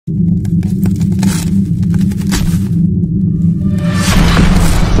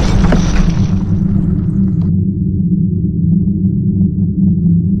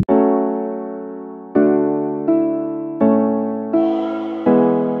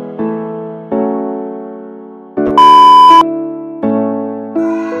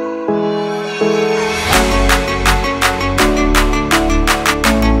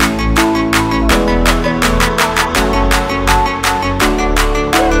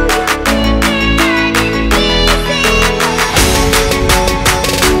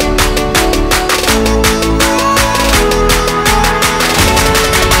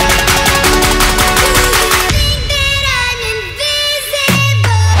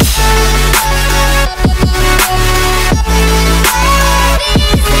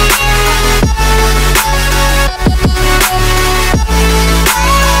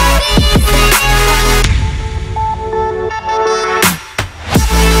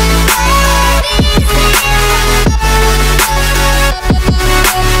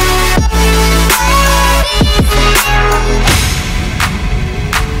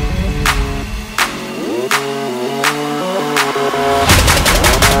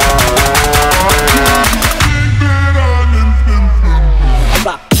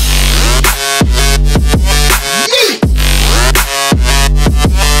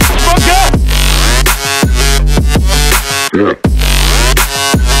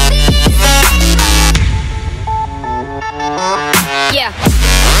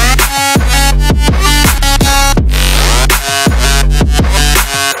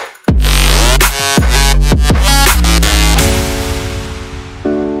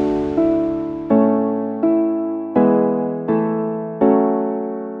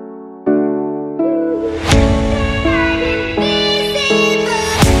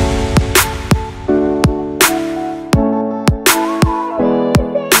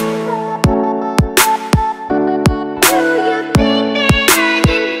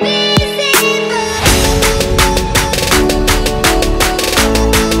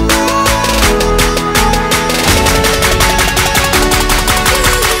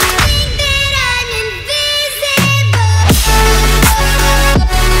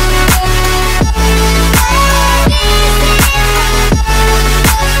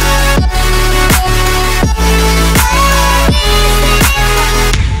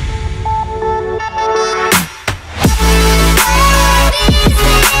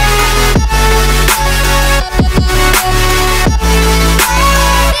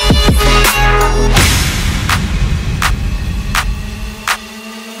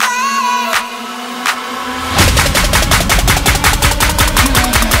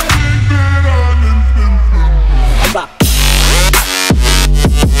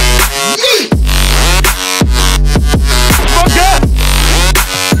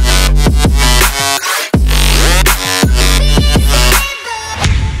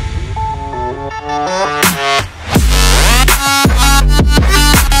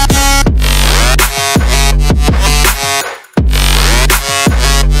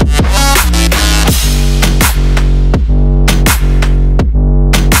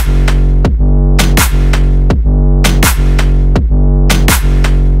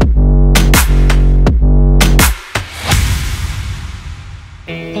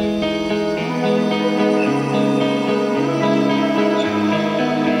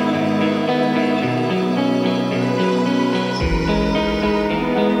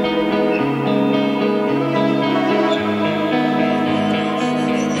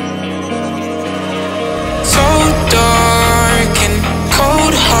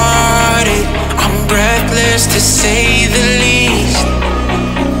To say the least,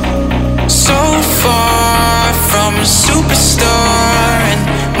 so far from a superstar, and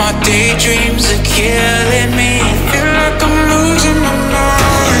my daydreams are killing me. Feel like I'm losing my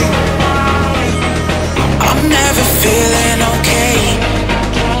mind. I'm never feeling okay.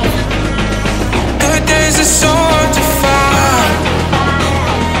 Good days are so hard to find.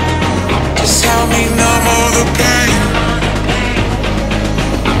 Just help me numb all the pain.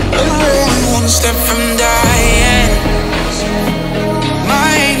 I'm only one step from dying. My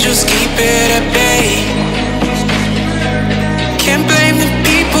angels keep it at bay. Can't blame the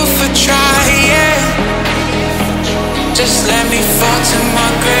people for trying. Just let me fall to my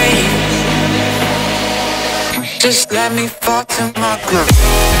grave. Just let me fall to my grave.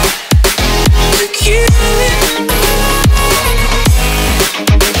 Look you.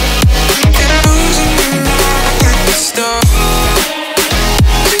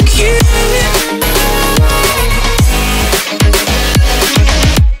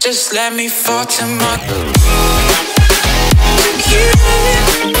 Just let me fall to my grave.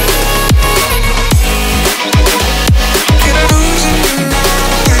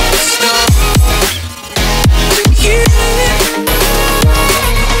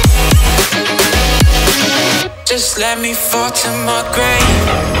 Just let me fall to my grave.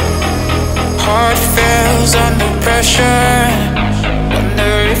 Heart fails under pressure.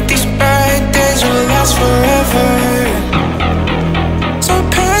 Wonder if these bad days will last forever.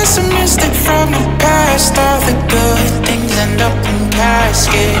 Pessimistic from the past, all the good things end up in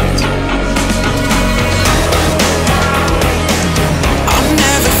caskets. I'm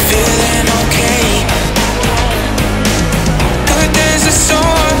never feeling okay. Good days are so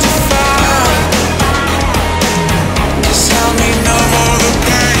hard to find. Just help me numb all the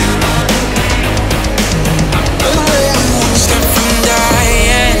pain. I'm one step from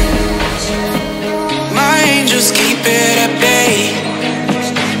dying. My angels keep it at bay.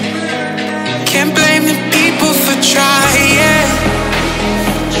 Can't blame the people for trying.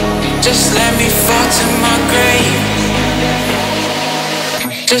 Just let me fall to my grave.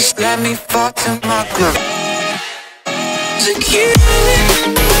 Just let me fall to my grave. To kill it.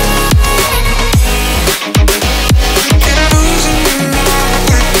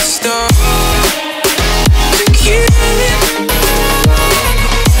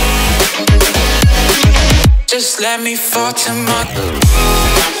 Just let me fall to my grave.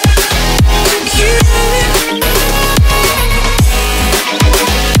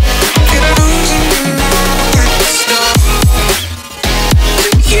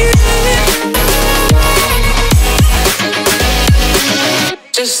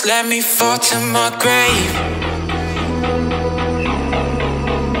 Just let me fall to my grave.